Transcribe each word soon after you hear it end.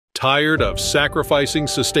Tired of sacrificing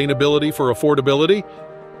sustainability for affordability?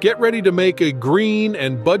 Get ready to make a green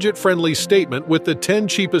and budget-friendly statement with the 10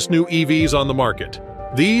 cheapest new EVs on the market.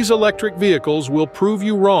 These electric vehicles will prove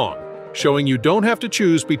you wrong, showing you don't have to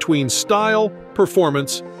choose between style,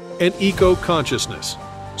 performance, and eco-consciousness.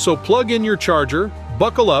 So plug in your charger,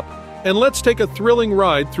 buckle up, and let's take a thrilling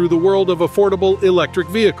ride through the world of affordable electric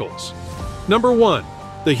vehicles. Number 1.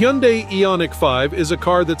 The Hyundai Ioniq 5 is a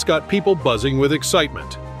car that's got people buzzing with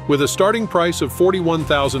excitement. With a starting price of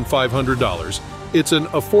 $41,500, it's an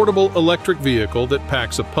affordable electric vehicle that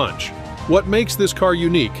packs a punch. What makes this car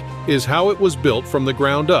unique is how it was built from the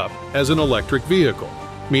ground up as an electric vehicle,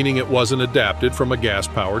 meaning it wasn't adapted from a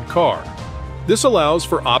gas-powered car. This allows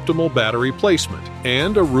for optimal battery placement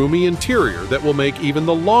and a roomy interior that will make even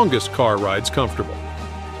the longest car rides comfortable.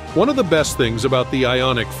 One of the best things about the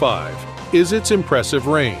Ioniq 5 is its impressive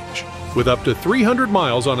range. With up to 300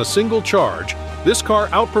 miles on a single charge, this car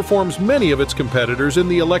outperforms many of its competitors in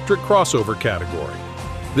the electric crossover category.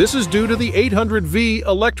 This is due to the 800V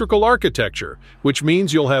electrical architecture, which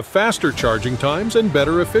means you'll have faster charging times and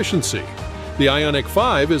better efficiency. The Ioniq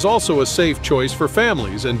 5 is also a safe choice for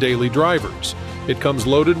families and daily drivers. It comes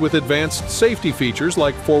loaded with advanced safety features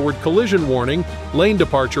like forward collision warning, lane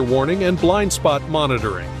departure warning, and blind spot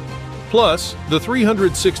monitoring. Plus, the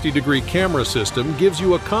 360-degree camera system gives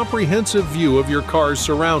you a comprehensive view of your car's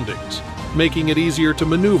surroundings, making it easier to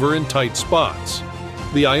maneuver in tight spots.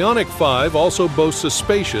 The Ioniq 5 also boasts a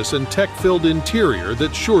spacious and tech-filled interior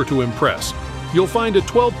that's sure to impress. You'll find a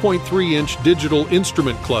 12.3-inch digital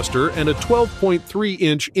instrument cluster and a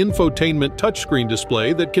 12.3-inch infotainment touchscreen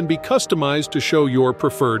display that can be customized to show your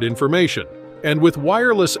preferred information. And with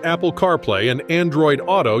wireless Apple CarPlay and Android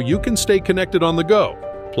Auto, you can stay connected on the go.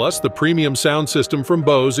 Plus, the premium sound system from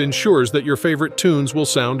Bose ensures that your favorite tunes will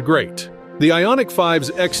sound great. The Ioniq 5's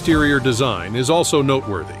exterior design is also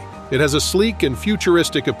noteworthy. It has a sleek and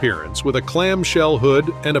futuristic appearance with a clamshell hood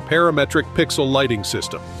and a parametric pixel lighting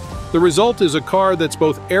system. The result is a car that's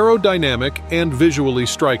both aerodynamic and visually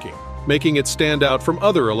striking, making it stand out from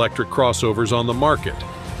other electric crossovers on the market.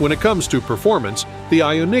 When it comes to performance, the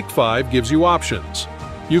Ioniq 5 gives you options.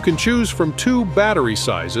 You can choose from 2 battery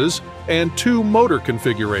sizes and 2 motor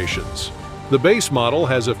configurations. The base model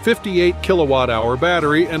has a 58 kilowatt-hour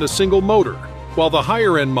battery and a single motor, while the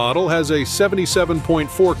higher-end model has a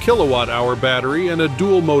 77.4 kilowatt-hour battery and a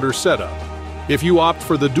dual-motor setup. If you opt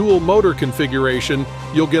for the dual-motor configuration,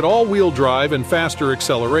 you'll get all-wheel drive and faster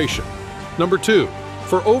acceleration. Number 2.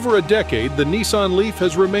 For over a decade, the Nissan Leaf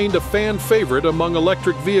has remained a fan favorite among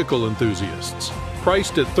electric vehicle enthusiasts.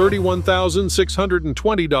 Priced at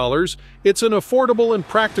 $31,620, it's an affordable and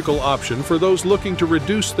practical option for those looking to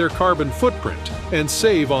reduce their carbon footprint and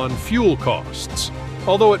save on fuel costs.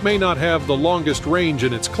 Although it may not have the longest range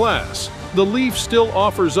in its class, the Leaf still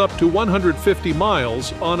offers up to 150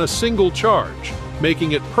 miles on a single charge,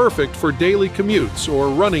 making it perfect for daily commutes or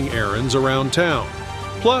running errands around town.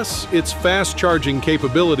 Plus, its fast charging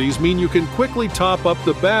capabilities mean you can quickly top up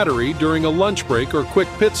the battery during a lunch break or quick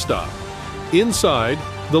pit stop. Inside,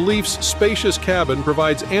 the Leaf's spacious cabin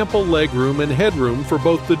provides ample legroom and headroom for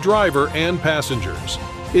both the driver and passengers.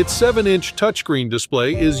 Its 7-inch touchscreen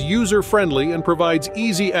display is user-friendly and provides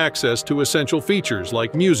easy access to essential features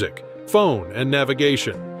like music, phone, and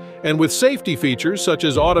navigation. And with safety features such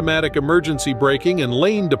as automatic emergency braking and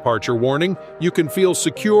lane departure warning, you can feel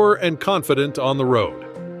secure and confident on the road.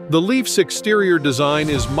 The Leaf's exterior design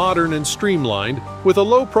is modern and streamlined, with a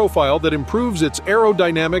low profile that improves its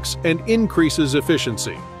aerodynamics and increases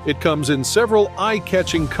efficiency. It comes in several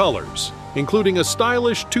eye-catching colors, including a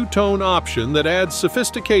stylish 2-tone option that adds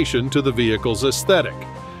sophistication to the vehicle's aesthetic.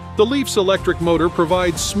 The Leaf's electric motor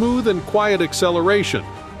provides smooth and quiet acceleration,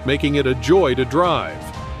 making it a joy to drive.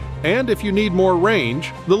 And if you need more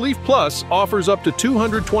range, the Leaf Plus offers up to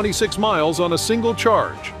 226 miles on a single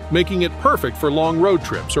charge, making it perfect for long road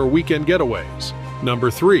trips or weekend getaways.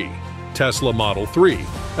 Number 3. Tesla Model 3,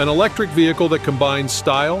 an electric vehicle that combines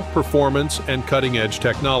style, performance, and cutting-edge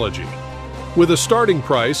technology. With a starting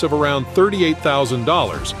price of around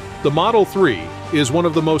 $38,000, the Model 3 is one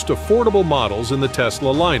of the most affordable models in the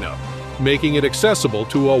Tesla lineup, making it accessible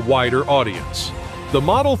to a wider audience. The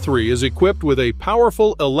Model 3 is equipped with a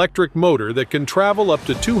powerful electric motor that can travel up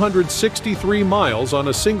to 263 miles on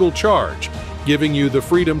a single charge, giving you the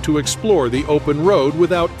freedom to explore the open road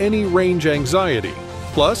without any range anxiety.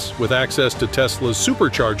 Plus, with access to Tesla's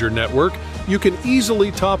supercharger network, you can easily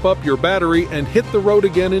top up your battery and hit the road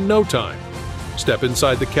again in no time. Step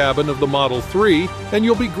inside the cabin of the Model 3 and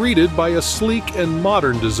you'll be greeted by a sleek and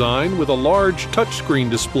modern design with a large touchscreen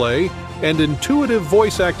display and intuitive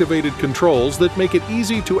voice-activated controls that make it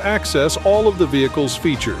easy to access all of the vehicle's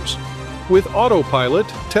features. With Autopilot,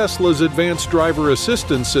 Tesla's advanced driver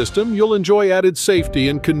assistance system, you'll enjoy added safety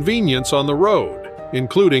and convenience on the road,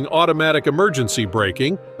 including automatic emergency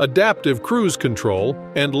braking, adaptive cruise control,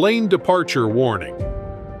 and lane departure warning.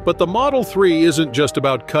 But the Model 3 isn't just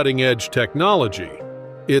about cutting-edge technology.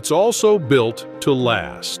 It's also built to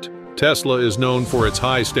last. Tesla is known for its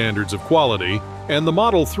high standards of quality, and the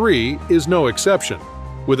Model 3 is no exception.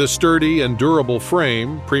 With a sturdy and durable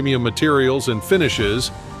frame, premium materials and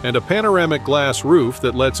finishes, and a panoramic glass roof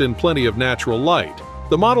that lets in plenty of natural light,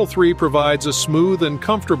 the Model 3 provides a smooth and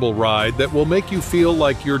comfortable ride that will make you feel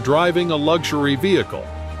like you're driving a luxury vehicle.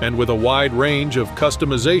 And with a wide range of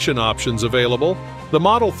customization options available, the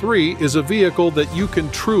Model 3 is a vehicle that you can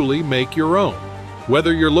truly make your own.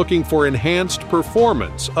 Whether you're looking for enhanced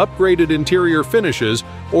performance, upgraded interior finishes,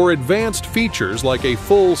 or advanced features like a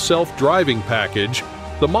full self-driving package,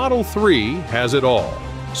 the Model 3 has it all.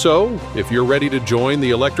 So, if you're ready to join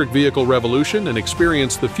the electric vehicle revolution and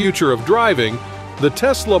experience the future of driving, the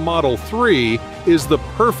Tesla Model 3 is the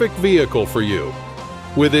perfect vehicle for you.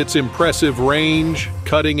 With its impressive range,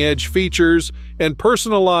 cutting-edge features, and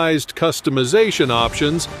personalized customization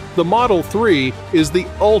options, the Model 3 is the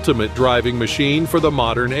ultimate driving machine for the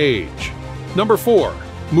modern age. Number 4.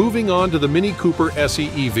 Moving on to the Mini Cooper SE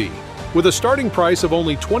EV. With a starting price of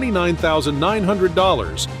only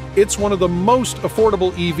 $29,900, it's one of the most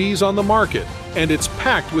affordable EVs on the market, and it's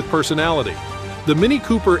packed with personality. The Mini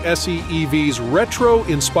Cooper SE EV's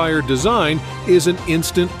retro-inspired design is an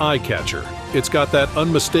instant eye-catcher. It's got that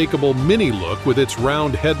unmistakable Mini look with its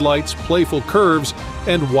round headlights, playful curves,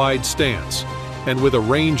 and wide stance. And with a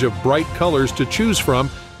range of bright colors to choose from,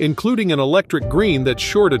 including an electric green that's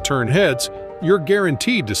sure to turn heads, you're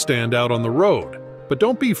guaranteed to stand out on the road. But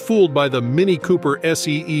don't be fooled by the Mini Cooper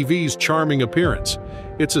SE EV's charming appearance.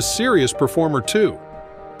 It's a serious performer too.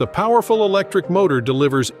 The powerful electric motor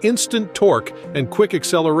delivers instant torque and quick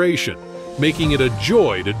acceleration, making it a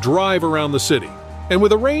joy to drive around the city. And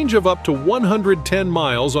with a range of up to 110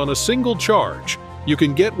 miles on a single charge, you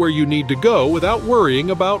can get where you need to go without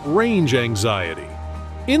worrying about range anxiety.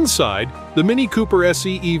 Inside, the Mini Cooper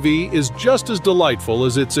SE EV is just as delightful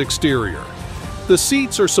as its exterior. The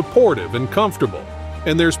seats are supportive and comfortable,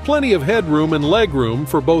 and there's plenty of headroom and legroom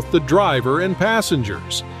for both the driver and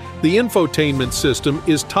passengers. The infotainment system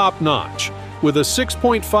is top-notch, with a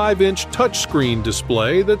 6.5-inch touchscreen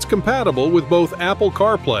display that's compatible with both Apple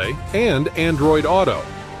CarPlay and Android Auto.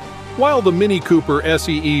 While the Mini Cooper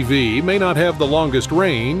SE EV may not have the longest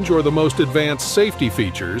range or the most advanced safety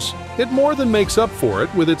features, it more than makes up for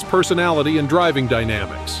it with its personality and driving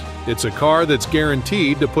dynamics. It's a car that's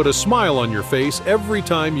guaranteed to put a smile on your face every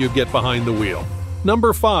time you get behind the wheel.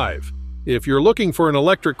 Number 5. If you're looking for an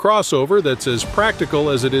electric crossover that's as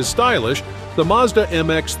practical as it is stylish, the Mazda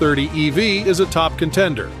MX-30 EV is a top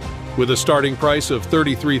contender. With a starting price of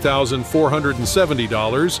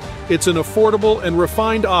 $33,470, it's an affordable and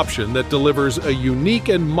refined option that delivers a unique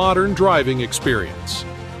and modern driving experience.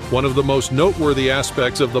 One of the most noteworthy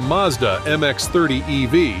aspects of the Mazda MX-30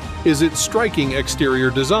 EV is its striking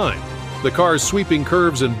exterior design. The car's sweeping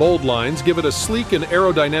curves and bold lines give it a sleek and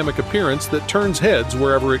aerodynamic appearance that turns heads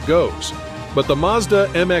wherever it goes. But the Mazda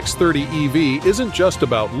MX-30 EV isn't just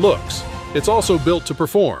about looks, it's also built to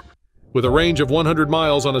perform. With a range of 100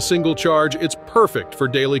 miles on a single charge, it's perfect for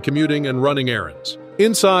daily commuting and running errands.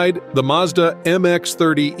 Inside, the Mazda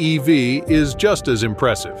MX-30 EV is just as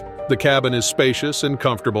impressive. The cabin is spacious and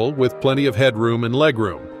comfortable, with plenty of headroom and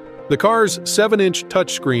legroom. The car's 7-inch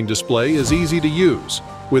touchscreen display is easy to use,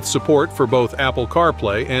 with support for both Apple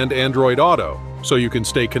CarPlay and Android Auto, so you can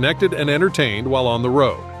stay connected and entertained while on the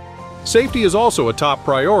road. Safety is also a top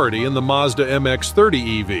priority in the Mazda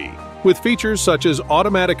MX-30 EV, with features such as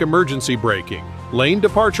automatic emergency braking, lane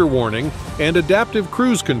departure warning, and adaptive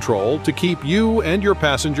cruise control to keep you and your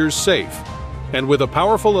passengers safe. And with a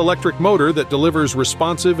powerful electric motor that delivers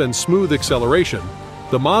responsive and smooth acceleration,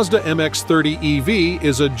 the Mazda MX-30 EV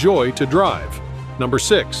is a joy to drive. Number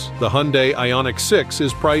 6. The Hyundai Ioniq 6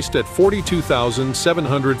 is priced at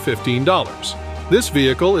 $42,715. This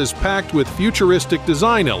vehicle is packed with futuristic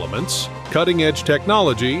design elements, cutting-edge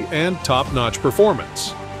technology, and top-notch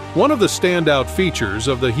performance. One of the standout features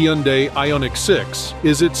of the Hyundai Ioniq 6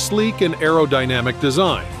 is its sleek and aerodynamic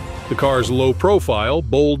design. The car's low profile,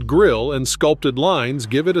 bold grille, and sculpted lines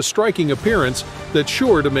give it a striking appearance that's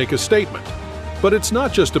sure to make a statement. But it's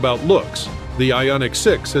not just about looks. The Ioniq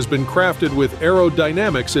 6 has been crafted with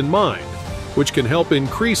aerodynamics in mind, which can help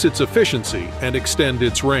increase its efficiency and extend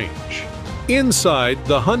its range. Inside,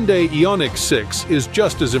 the Hyundai Ioniq 6 is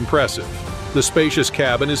just as impressive. The spacious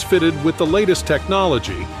cabin is fitted with the latest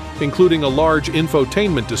technology, including a large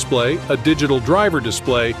infotainment display, a digital driver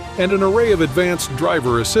display, and an array of advanced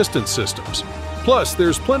driver assistance systems. Plus,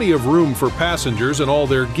 there's plenty of room for passengers and all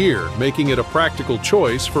their gear, making it a practical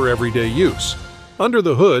choice for everyday use. Under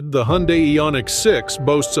the hood, the Hyundai Ioniq 6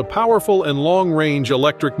 boasts a powerful and long-range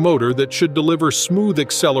electric motor that should deliver smooth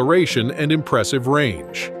acceleration and impressive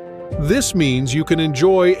range. This means you can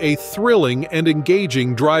enjoy a thrilling and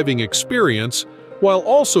engaging driving experience while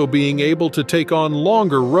also being able to take on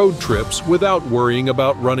longer road trips without worrying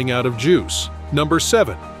about running out of juice. Number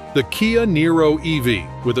 7. The Kia Niro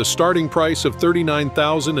EV, with a starting price of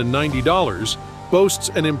 $39,090, boasts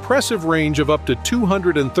an impressive range of up to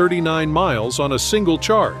 239 miles on a single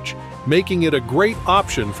charge, making it a great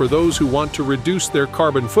option for those who want to reduce their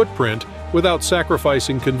carbon footprint without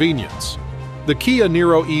sacrificing convenience. The Kia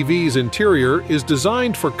Niro EV's interior is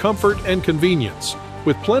designed for comfort and convenience,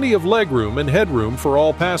 with plenty of legroom and headroom for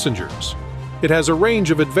all passengers. It has a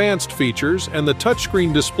range of advanced features, and the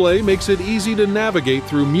touchscreen display makes it easy to navigate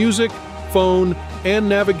through music, phone, and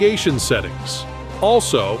navigation settings.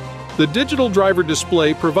 Also, the digital driver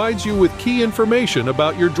display provides you with key information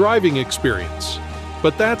about your driving experience.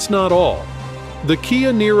 But that's not all. The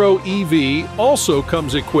Kia Niro EV also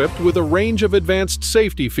comes equipped with a range of advanced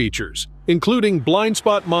safety features, including blind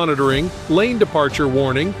spot monitoring, lane departure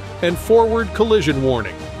warning, and forward collision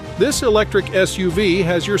warning. This electric SUV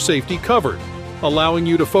has your safety covered, allowing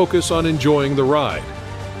you to focus on enjoying the ride.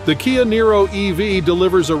 The Kia Niro EV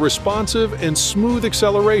delivers a responsive and smooth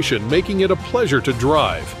acceleration, making it a pleasure to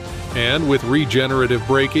drive. And with regenerative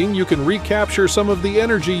braking, you can recapture some of the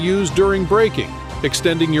energy used during braking,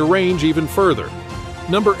 extending your range even further.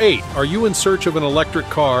 Number 8. Are you in search of an electric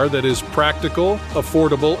car that is practical,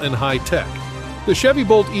 affordable, and high-tech? The Chevy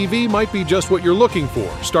Bolt EV might be just what you're looking for,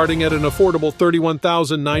 starting at an affordable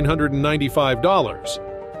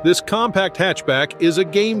 $31,995. This compact hatchback is a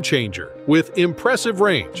game-changer, with impressive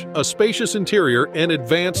range, a spacious interior, and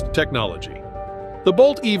advanced technology. The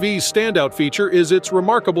Bolt EV's standout feature is its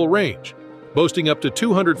remarkable range, boasting up to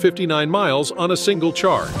 259 miles on a single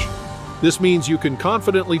charge. This means you can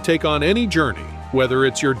confidently take on any journey, whether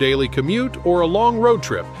it's your daily commute or a long road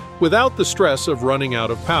trip, without the stress of running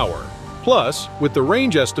out of power. Plus, with the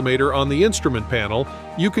range estimator on the instrument panel,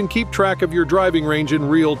 you can keep track of your driving range in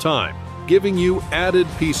real time, giving you added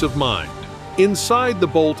peace of mind. Inside the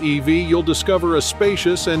Bolt EV, you'll discover a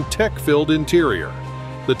spacious and tech-filled interior.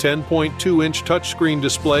 The 10.2-inch touchscreen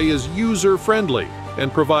display is user-friendly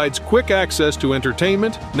and provides quick access to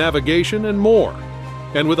entertainment, navigation, and more.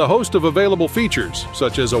 And with a host of available features,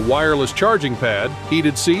 such as a wireless charging pad,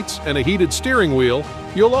 heated seats, and a heated steering wheel,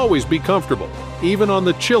 you'll always be comfortable, even on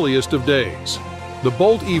the chilliest of days. The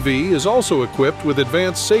Bolt EV is also equipped with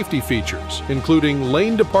advanced safety features, including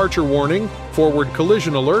lane departure warning, forward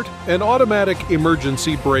collision alert, and automatic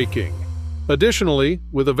emergency braking. Additionally,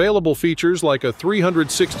 with available features like a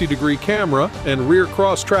 360-degree camera and rear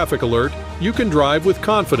cross-traffic alert, you can drive with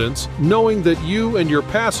confidence, knowing that you and your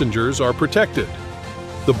passengers are protected.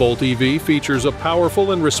 The Bolt EV features a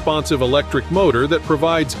powerful and responsive electric motor that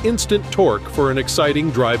provides instant torque for an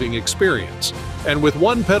exciting driving experience. And with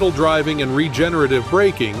one-pedal driving and regenerative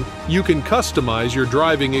braking, you can customize your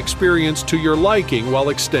driving experience to your liking while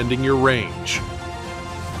extending your range.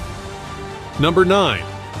 Number 9.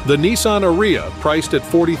 The Nissan Ariya, priced at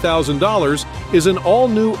 $40,000, is an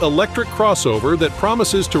all-new electric crossover that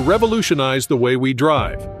promises to revolutionize the way we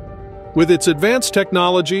drive. With its advanced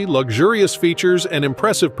technology, luxurious features, and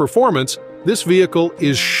impressive performance, this vehicle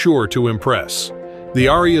is sure to impress. The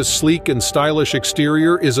Ariya's sleek and stylish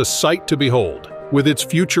exterior is a sight to behold, with its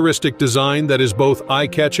futuristic design that is both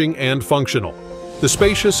eye-catching and functional. The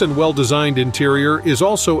spacious and well-designed interior is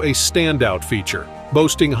also a standout feature,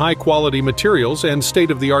 boasting high-quality materials and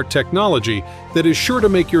state-of-the-art technology that is sure to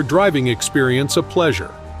make your driving experience a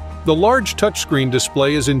pleasure. The large touchscreen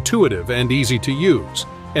display is intuitive and easy to use,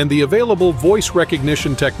 and the available voice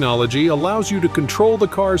recognition technology allows you to control the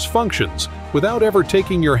car's functions without ever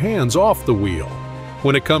taking your hands off the wheel.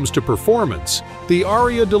 When it comes to performance, the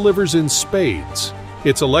Ariya delivers in spades.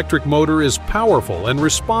 Its electric motor is powerful and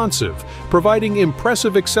responsive, providing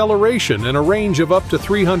impressive acceleration and a range of up to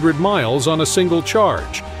 300 miles on a single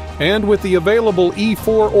charge. And with the available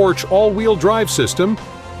E4 all-wheel drive system,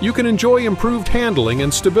 you can enjoy improved handling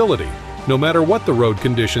and stability, no matter what the road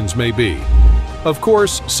conditions may be. Of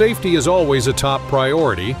course, safety is always a top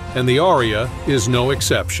priority, and the Ariya is no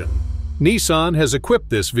exception. Nissan has equipped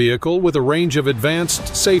this vehicle with a range of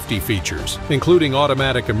advanced safety features, including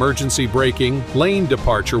automatic emergency braking, lane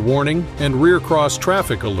departure warning, and rear cross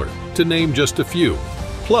traffic alert, to name just a few.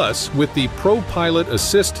 Plus, with the ProPilot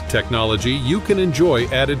Assist technology, you can enjoy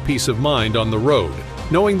added peace of mind on the road,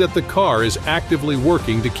 knowing that the car is actively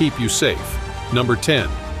working to keep you safe. Number 10.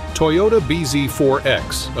 Toyota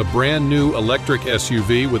BZ4X, a brand new electric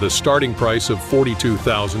SUV with a starting price of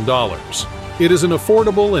 $42,000. It is an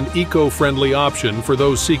affordable and eco-friendly option for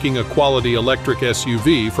those seeking a quality electric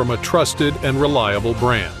SUV from a trusted and reliable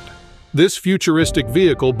brand. This futuristic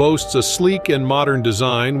vehicle boasts a sleek and modern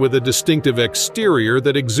design with a distinctive exterior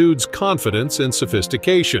that exudes confidence and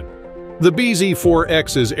sophistication. The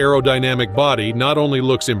BZ4X's aerodynamic body not only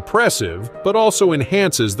looks impressive, but also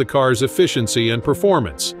enhances the car's efficiency and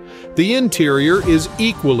performance. The interior is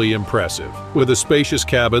equally impressive, with a spacious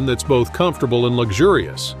cabin that's both comfortable and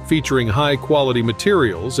luxurious, featuring high-quality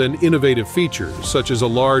materials and innovative features such as a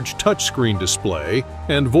large touchscreen display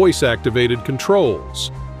and voice-activated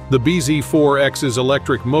controls. The BZ4X's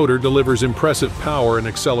electric motor delivers impressive power and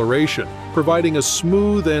acceleration, providing a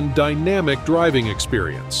smooth and dynamic driving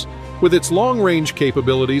experience. With its long-range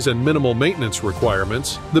capabilities and minimal maintenance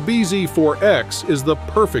requirements, the BZ4X is the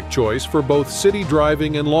perfect choice for both city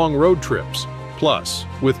driving and long road trips. Plus,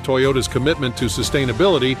 with Toyota's commitment to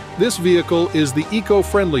sustainability, this vehicle is the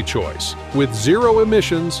eco-friendly choice, with zero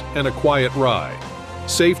emissions and a quiet ride.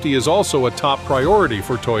 Safety is also a top priority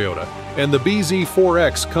for Toyota, and the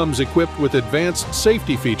BZ4X comes equipped with advanced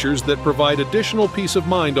safety features that provide additional peace of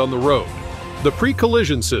mind on the road. The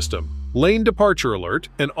pre-collision system, lane departure alert,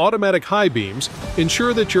 and automatic high beams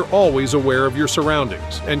ensure that you're always aware of your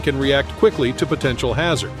surroundings and can react quickly to potential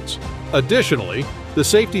hazards. Additionally, the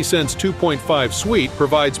Safety Sense 2.5 suite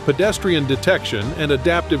provides pedestrian detection and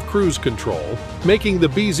adaptive cruise control, making the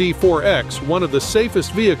BZ4X one of the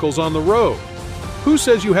safest vehicles on the road. Who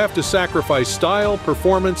says you have to sacrifice style,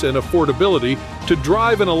 performance, and affordability to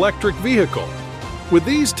drive an electric vehicle? With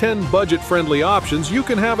these 10 budget-friendly options, you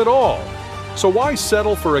can have it all. So why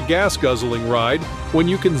settle for a gas-guzzling ride when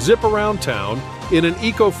you can zip around town in an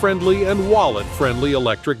eco-friendly and wallet-friendly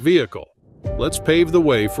electric vehicle? Let's pave the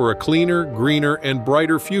way for a cleaner, greener, and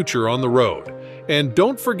brighter future on the road. And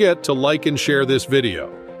don't forget to like and share this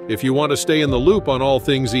video. If you want to stay in the loop on all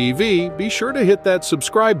things EV, be sure to hit that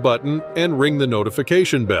subscribe button and ring the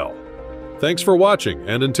notification bell. Thanks for watching,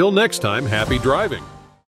 and until next time, happy driving!